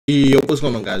Yo, what's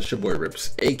going on, guys? It's your boy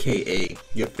Wripz, aka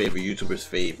your favorite YouTuber's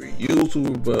favorite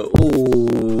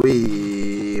YouTuber.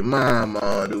 Ooh,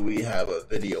 mama, do we have a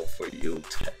video for you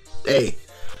today?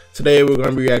 Today we're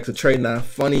gonna react to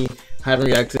Treynotfunny. I haven't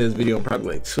reacted to his video in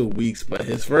probably like 2 weeks, but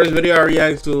his first video I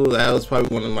reacted to, that was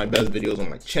probably one of my best videos on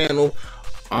my channel.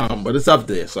 But it's up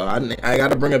there, so I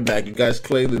gotta bring it back. You guys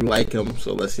clearly like him,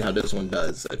 so let's see how this one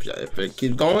does. If it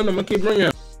keeps going, I'm gonna keep bringing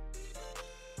it.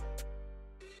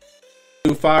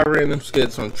 5 random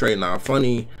skits on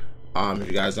Treynotfunny. If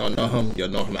you guys don't know him, you'll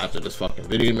know him after this fucking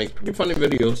video. He makes pretty funny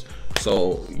videos.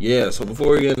 So yeah, so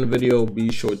before we get in the video,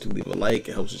 be sure to leave a like.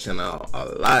 It helps the channel out a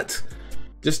lot.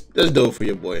 Just do it for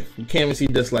your boy. You can't even see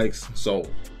dislikes, so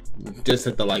just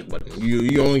hit the like button.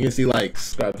 You only can see likes.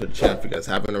 Subscribe to the channel if you guys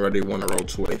haven't already. Want to roll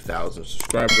to 1,000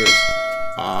 subscribers.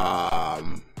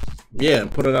 Yeah,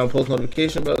 put it on post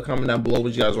notification bell. Comment down below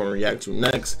what you guys want to react to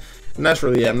next. And that's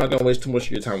really it. I'm not gonna waste too much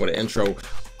of your time with the intro,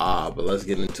 but let's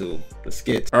get into the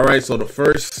skits. All right, so the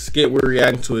first skit we're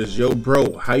reacting to is "Yo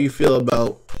bro, how you feel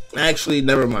about..." Actually,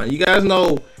 never mind. You guys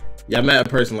know y'all met a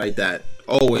person like that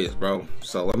always, bro.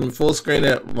 So let me full screen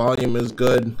it. Volume is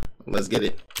good. Let's get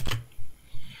it.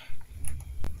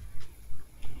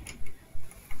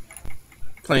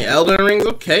 Playing Elden Rings,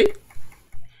 okay.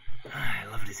 I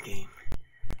love this game.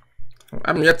 I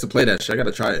haven't yet to play that shit. I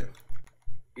gotta try it.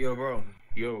 Yo, bro.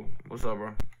 Yo, what's up,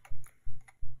 bro?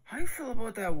 How you feel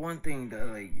about that one thing that,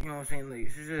 like, you know what I'm saying? Like,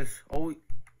 it's just always...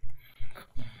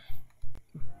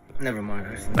 Never mind.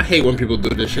 I hate when people do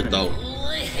this shit, though.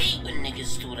 I hate when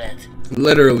niggas do that.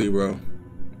 Literally, bro.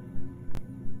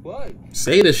 What?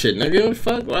 Say this shit, nigga. What the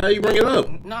fuck? Why you bring it up?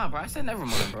 Nah, bro. I said never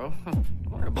mind, bro.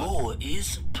 Boy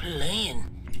is playing.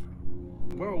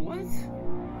 Bro, what?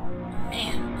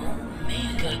 Man, oh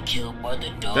man, got killed by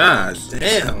the dogs. God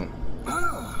damn.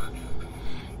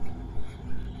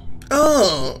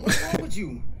 Oh. What's wrong with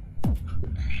you?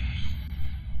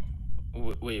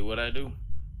 Wait, what'd I do?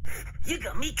 You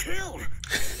got me killed.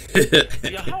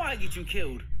 Yo, how I get you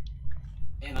killed?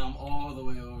 And I'm all the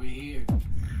way over here.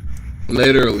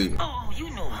 Literally. Oh, you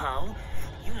know how.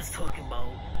 You was talking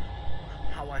about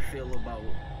How I feel about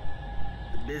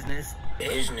the business.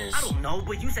 business. I don't know,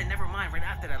 but you said never mind right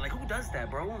after that. Like, who does that,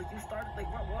 bro? Like, you started,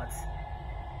 like, what?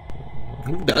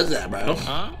 Who does that, bro?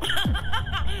 Huh?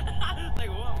 Like,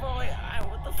 what, bro? Like,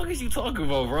 what the fuck is you talking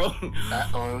about, bro? I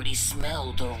already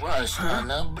smelled the rust on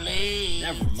the blade.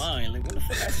 Never mind. Like, what the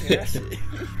fuck I said that shit?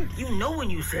 You know when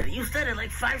you said it. You said it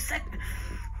like 5 seconds.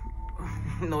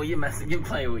 No, you're messing. You're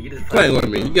playing with. You just Playing with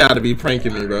me. You gotta be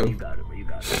pranking me, bro. You got it, bro. You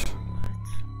got it.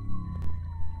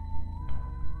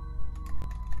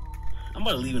 I'm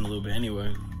about to leave in a little bit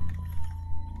anyway.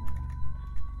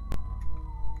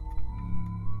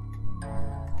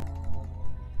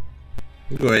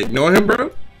 You gonna ignore him,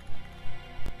 bro?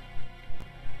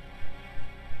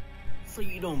 So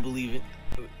you don't believe it?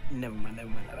 Never mind.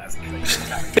 That's crazy.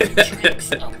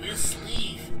 Tricks up his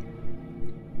sleeve.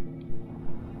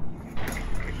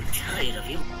 You tired of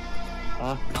him?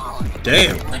 Huh? Oh,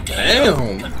 Damn.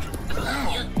 Damn.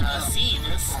 I see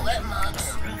the sweat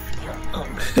marks.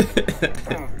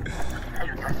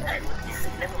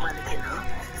 Never mind again, huh?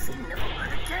 See, never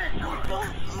mind again.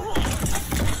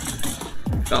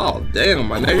 Oh, damn,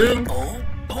 my nigga. Oh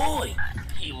boy,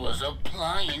 he was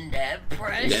applying that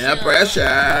pressure. Yeah,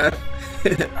 pressure.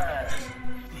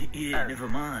 Yeah, never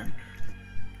mind.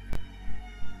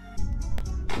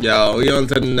 Yo, we on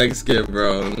to the next skit,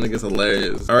 bro. Nigga's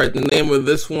hilarious. Alright, the name of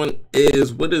this one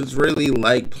is "What It's Really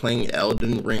Like Playing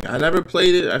Elden Ring." I never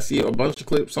played it. I see a bunch of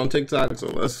clips on TikTok, so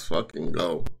let's fucking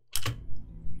go.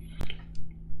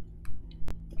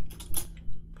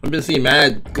 I've been seeing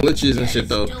mad glitches and shit,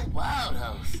 though. The Wild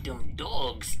House, them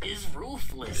dogs is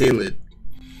ruthless. Kill it.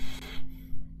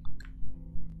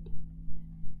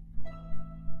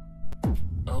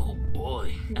 Oh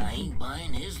boy, I ain't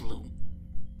buying his loot.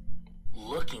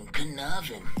 Looking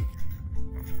conniving.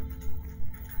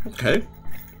 Okay.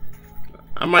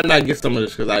 I might not get some of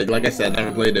this because, like I said, I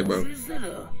never played it, bro.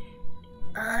 Visitor.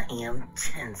 I am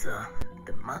Tenza.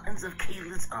 The mountains of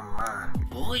Caelus are mine.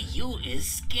 Boy, you is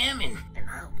scamming. And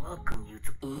I welcome you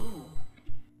to... Ooh.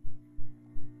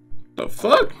 The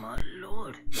fuck? Oh, my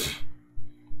lord.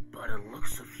 By the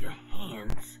looks of your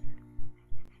hands,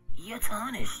 you're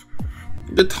tarnished.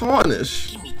 The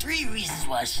tarnish. Give me 3 reasons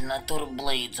why I should not throw the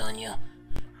blades on you.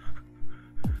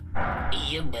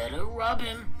 You better rub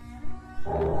him.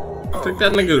 Take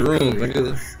that nigga's room,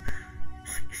 nigga.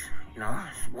 You know, I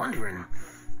was wondering.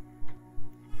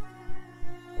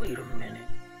 Wait a minute.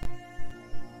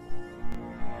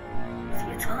 If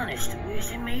you're tarnished, where's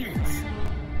your maidens?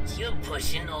 You're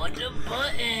pushing all the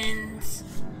buttons.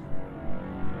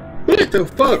 What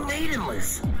the fuck?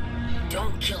 Maidenless.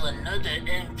 Don't kill another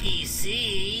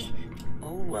NPC.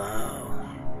 Oh wow.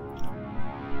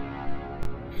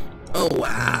 Oh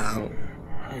wow.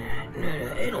 No,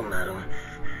 it don't matter.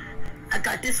 I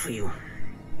got this for you.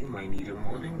 You might need it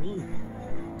more than me.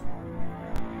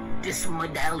 This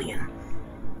medallion.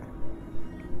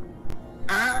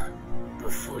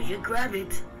 Before you grab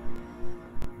it,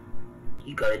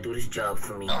 you gotta do this job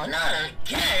for me. Oh, not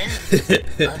again!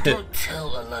 I don't tell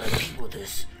a lot of people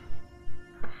this.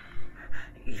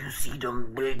 You see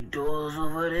them big doors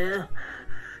over there?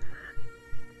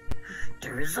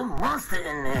 There is a monster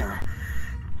in there.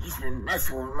 He's been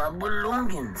messing with my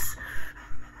belongings.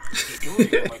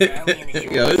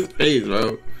 Yo, his face,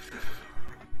 bro.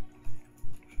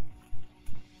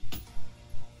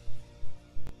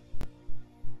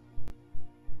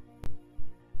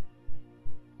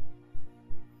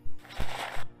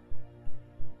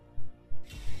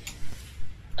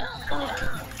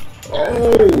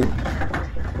 Oh!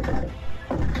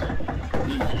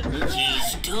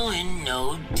 He's doing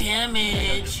no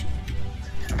damage.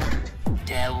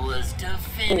 That was the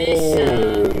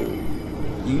finisher.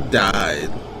 Oh, you died.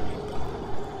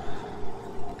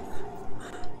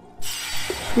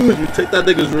 You take that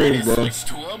nigga's room, bro. Switch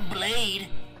to a blade.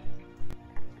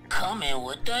 Coming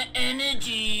with the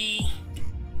energy.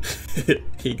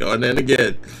 He going in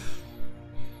again.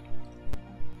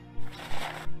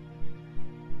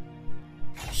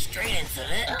 Straight into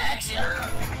the action.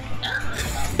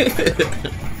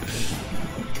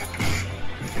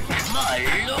 My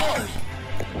lord.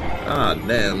 Ah,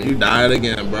 damn, you died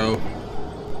again, bro.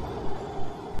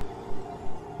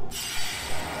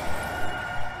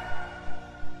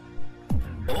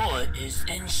 Boy is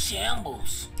in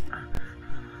shambles.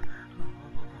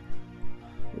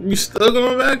 You still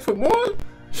going back for more?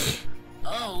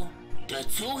 Oh, the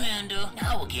two-hander.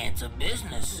 Now we're getting to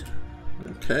business.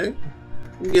 Okay.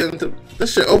 You getting to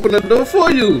this shit open the door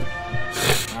for you.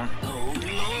 Oh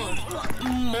lord,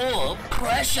 more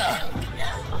pressure.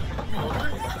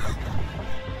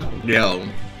 Yo,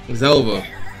 it's over.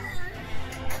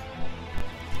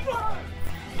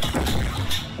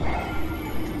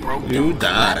 You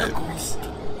died.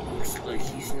 Looks like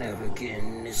he's never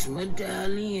getting this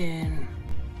medallion.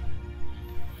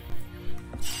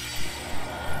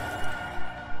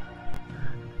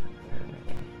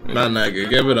 My nigga,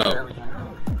 give it up.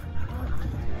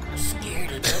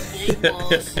 Scared of the big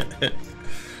boss.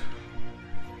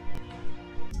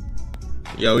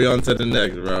 Yo, we on to the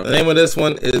next, bro. The name of this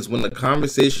one is When the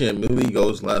Conversation Movie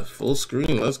Goes Left. Full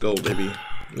screen. Let's go, baby.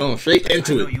 Going straight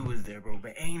into I know it. you was there, bro,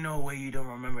 but ain't no way you don't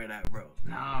remember that, bro.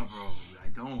 Nah, bro, I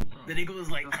don't, bro. The nigga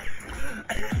was like,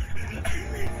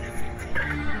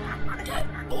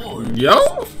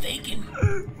 Yo? Faking.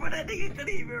 bro, that nigga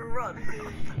couldn't even run.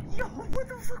 Yo, what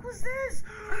the fuck was this?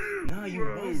 Nah, you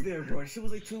was there, bro. Shit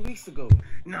was like 2 weeks ago.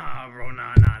 Nah, bro,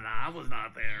 nah. I was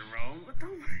not there, bro. What the?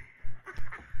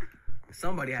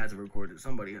 Somebody had to record it.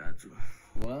 Somebody had to.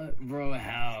 What? Bro,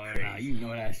 how? Nah, you know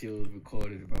that shit was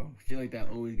recorded, bro. Shit like that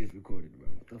always gets recorded, bro.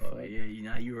 What the fuck? Oh,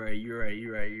 yeah, you're right.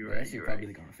 Bro, that shit probably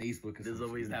like on Facebook or There's something.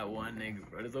 always that one nigga,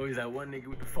 bro. There's always that one nigga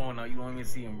with the phone out. You don't even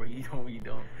see him, bro. You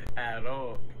don't at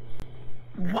all.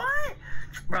 What?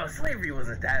 Bro, slavery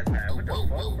wasn't that bad. What the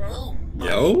fuck, bro?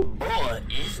 Yo? Boy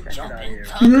is jumping What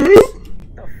topics.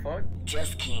 the fuck?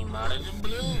 Just came out of the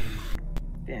blue.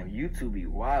 Damn, YouTube be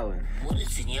wildin'. What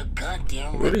is in your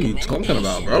goddamn What are you talking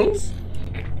about, bro?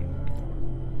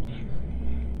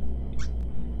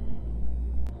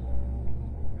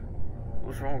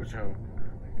 What's wrong with you?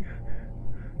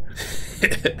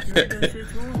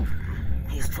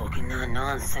 He's talking that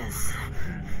nonsense.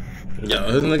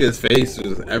 Yo, this nigga's face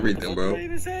is everything, bro. What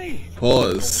did he say?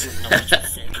 Pause.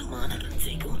 Come on, I can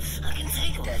take him.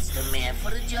 That's the man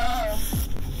for the job.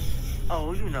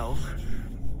 Oh, you know,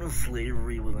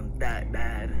 slavery wasn't that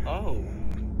bad. Oh.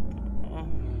 Oh.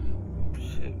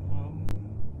 Shit,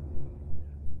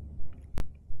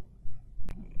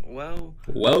 well.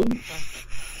 Well?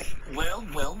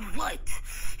 Well, what?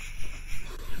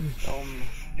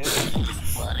 It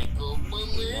was, Wanna go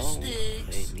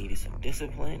ballistics? they needed some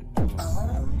discipline. Oh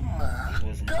my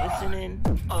Wasn't god. listening.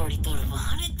 Already thought of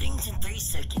 100 things in 3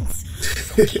 seconds.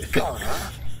 So keep going,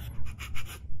 huh?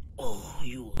 Oh,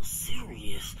 you were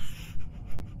serious.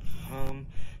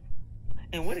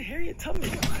 And what did Harriet tell me?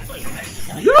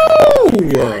 Yo!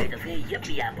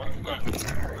 Yippee yapper.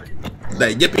 The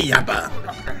yippee yapper.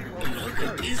 Look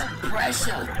at this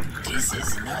pressure. This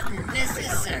is not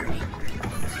necessary.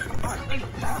 Oh my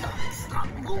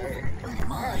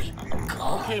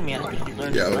god. Okay, man, I think you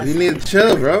learned Yo, you need to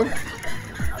chill, bro.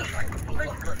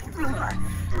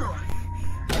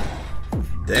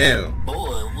 Damn.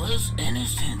 Boy was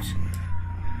innocent.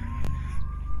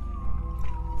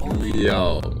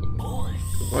 Yo. Boy,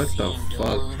 What the seemed a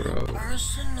fuck, little bro?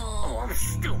 Personal. Oh, I'm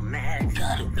still mad.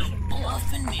 Gotta be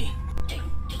bluffing me.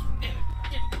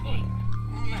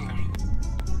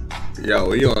 Yo,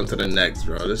 we on to the next,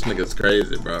 bro. This nigga's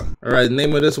crazy, bro. Alright, the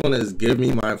name of this one is Give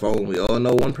Me My Phone. We all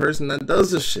know one person that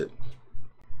does this shit.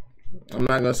 I'm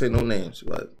not gonna say no names,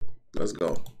 but let's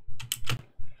go.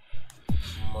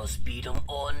 Must be them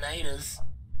all-nighters.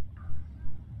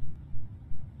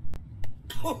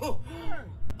 Goofy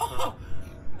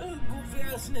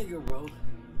ass nigga, bro.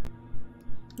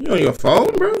 You on your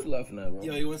phone, bro? Laughing at, bro.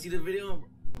 Yo, you wanna see the video?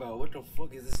 Bro, what the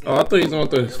fuck is this? Oh, I thought he was on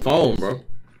through his phone, bro.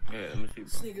 Yeah, let me see,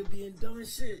 This bro. nigga being dumb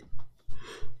as shit.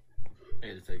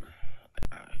 Hey, just take it.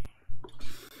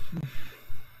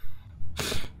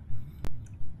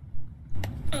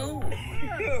 Oh.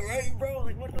 Right, bro?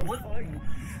 Like, what the fuck?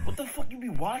 What the fuck you be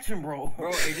watching, bro? Bro,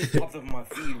 it just popped up in my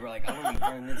feed, bro. Like, I don't be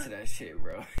running into that shit,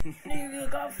 bro. Nigga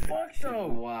got fucked though.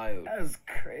 Wild. That's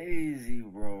crazy,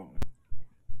 bro.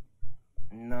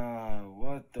 Nah,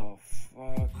 what the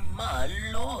fuck? My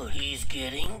lord, he's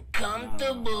getting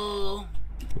comfortable.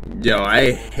 Yo,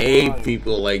 I hate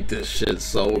people like this shit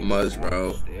so much,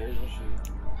 bro. Stairs and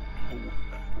shit.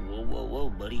 Whoa, whoa, whoa,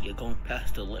 buddy, you're going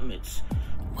past the limits.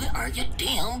 Where are your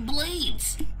damn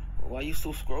blades? Why you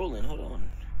still scrolling? Hold on.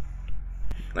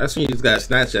 That's when you just gotta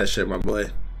snatch that shit, my boy.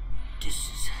 This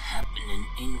is happening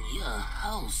in your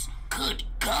house. Good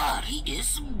God, he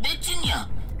is bitching ya.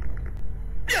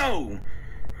 Yo!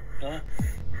 Huh?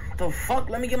 The fuck?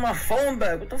 Let me get my phone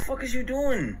back. What the fuck is you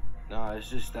doing? Nah, it's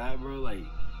just that, bro. Like,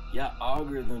 y'all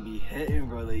algorithm be hitting,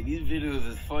 bro. Like, these videos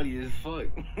is funny as fuck.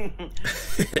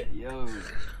 Yo.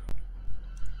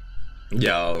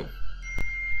 Yo.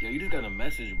 Yo, you just got a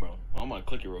message, bro. I'm gonna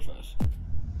click it real fast.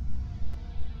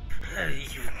 Hey,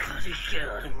 you gotta get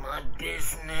out of my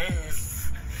business.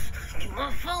 Get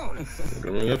my phone.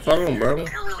 Give me your phone, bro.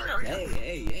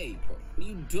 Hey, bro. What are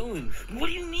you doing? What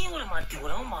do you mean, what am I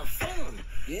doing on my phone?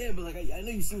 Yeah, but like, I know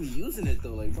you see me using it,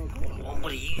 though. Like, bro, come on.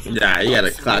 What are you? Yeah, you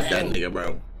gotta clap that nigga,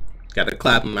 bro. Gotta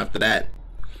clap him after that.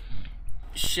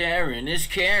 Sharon, it's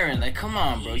Karen. Like, come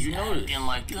on, bro. You know this. Acting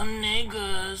like them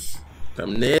niggas.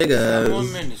 Them 5 more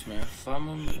niggas. minutes, man. 5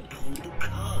 more minutes. Pull the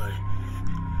card.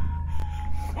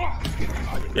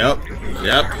 Yep.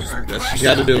 That's what you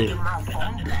gotta do.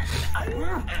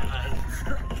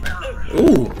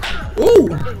 Ooh.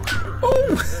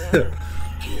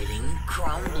 Getting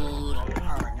crumbled.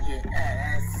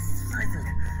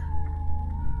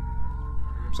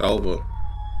 It's over.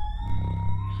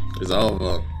 It's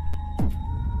over.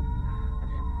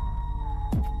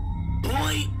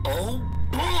 Boy, oh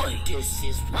boy, this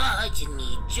is why you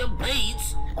need your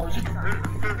blades. It's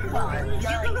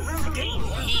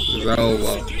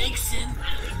over. Nixon.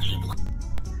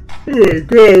 Oh my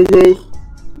god, bro.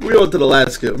 We on to the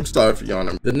last skip. I'm sorry for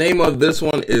yawning. The name of this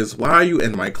one is Why Are You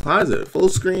in My Closet? Full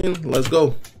screen. Let's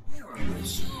go.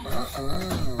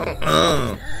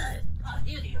 Oh,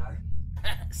 here they are.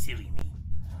 Silly me.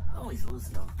 Always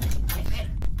losing them.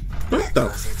 What the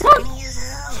It's fuck? funny as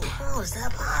hell. How is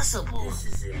that possible? This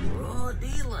is in broad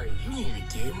daylight. You need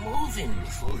to get moving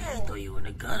before he throw you in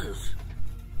the gutters.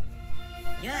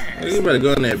 Yeah. You better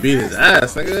go in there and beat his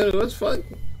ass, nigga. What's fuck?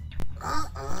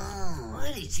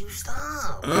 Why did you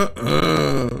stop?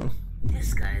 Uh-uh.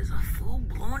 This guy is a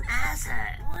full-blown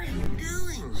asshat. What are you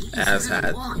doing? He's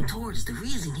Asshat. walking towards the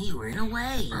reason he ran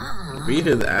away. Beat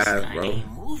his ass, This guy bro. ain't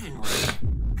moving right.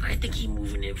 I think he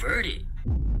moving inverted.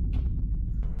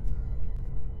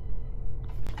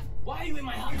 Why are you in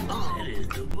my house? Oh, it is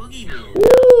the boogeyman.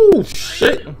 Ooh,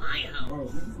 shit. My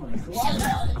house.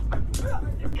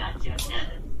 Gotcha.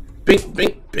 Bink,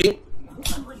 bink, bink.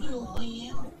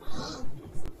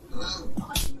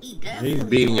 He's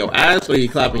beating your ass or he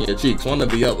clapping your cheeks. One or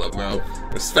the other, bro.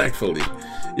 Respectfully.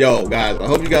 Yo, guys, I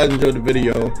hope you guys enjoyed the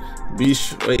video.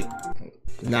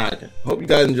 Hope you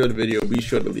guys enjoyed the video. Be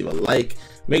sure to leave a like.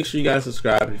 Make sure you guys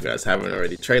subscribe if you guys haven't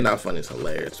already. Treynotfunny is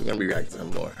hilarious. We're going to be reacting to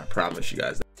him more. I promise you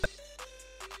guys that.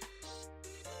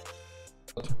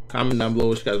 Comment down below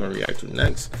what you guys want to react to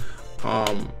next.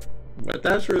 But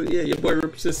that's really it. Your boy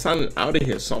Wripz is signing out of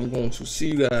here. So I'm going to see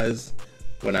you guys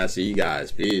when I see you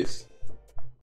guys. Peace.